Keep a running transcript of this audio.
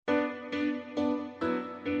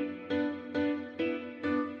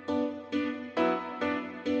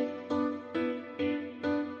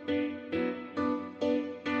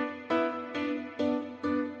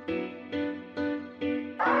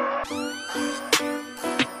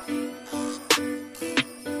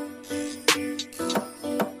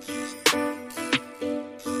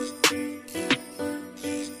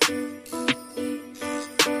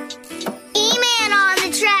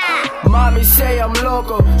say I'm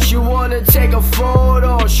local. She wanna take a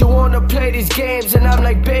photo, she wanna play these games, and I'm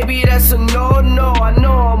like, baby, that's a no-no. I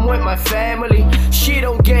know I'm with my family. She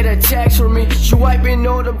don't get a text from me. She wiping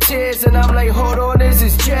all them tears, and I'm like, hold on, this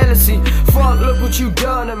is jealousy. Fuck, look what you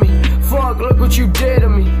done to me. Fuck, look what you did to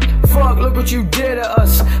me. Fuck, look what you did to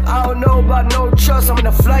us. I don't know about no trust. I'm in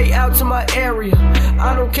a flight out to my area.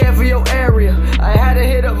 I don't care for your area. I had to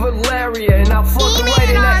hit up Valeria, and I fucked right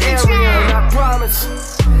in that area. And I promise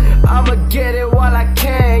I'ma get it while I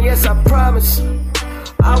can. Yes, I promise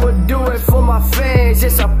I would do it for my fans.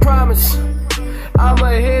 Yes, I promise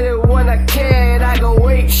I'ma hit it when I can. I go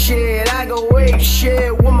wait shit, I go wait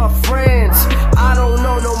shit with my friends. I don't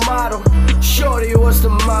know no model. Shorty, what's the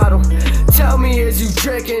motto? Tell me, is you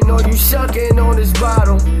drinking or you sucking on this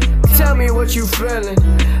bottle? Tell me what you feeling.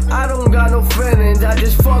 I don't got no feelings. I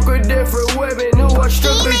just fuck with different women who are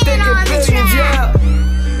strictly thinking billions. Yeah.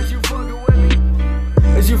 Is you fucking with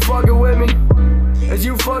me? Is you fucking with me? Is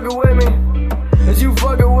you fucking with me? Is you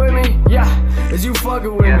fucking with me? Yeah. Is you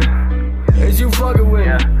fucking with me? Is you fucking with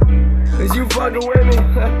me? Is you fucking with me?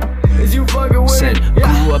 Is you fucking with me?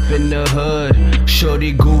 Yeah. Grew up in the hood,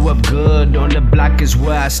 shorty grew up good. On the block is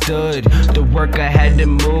where I stood. The work I had to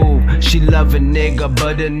move. She love a nigga,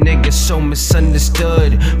 but a nigga so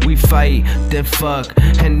misunderstood. We fight, then fuck,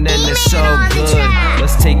 and then it's all good.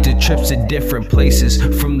 Let's take the trips to different places,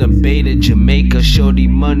 from the Bay to Jamaica. Shorty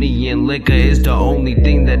money and liquor is the only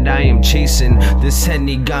thing that I am chasing. This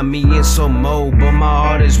Henny got me in some mode, but my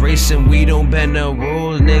heart is racing. We don't bend the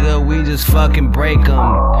rules, nigga, we just fucking break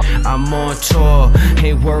them. I'm on tour,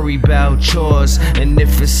 ain't worried about chores. And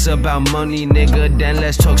if it's about money, nigga, then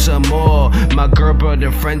let's talk some more. My girl brought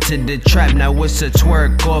a friend to the trap, now it's a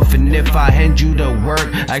twerk off. And if I hand you the work,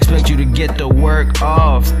 I expect you to get the work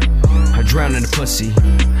off. I drown in the pussy,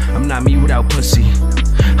 I'm not me without pussy.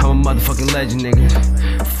 I'm a motherfucking legend,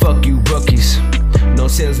 nigga. Fuck you rookies, no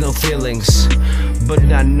sales, no feelings. But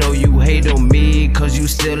I know you hate on me, cause you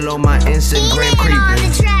still on my Instagram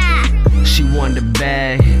creeping. She want the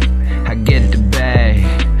bag, I get the bag.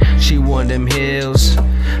 She want them heels,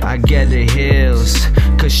 I get the heels.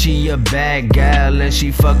 Cause she a bad gal and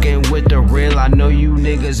she fucking with the real. I know you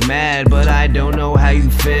niggas mad, but I don't know how you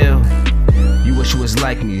feel. You wish you was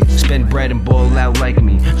like me, spend bread and ball out like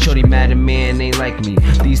me. Shorty mad at me and ain't like me.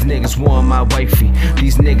 These niggas want my wifey,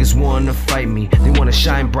 these niggas wanna fight me. They wanna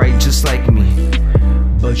shine bright just like me,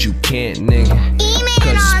 but you can't, nigga,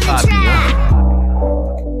 cause it's poppy,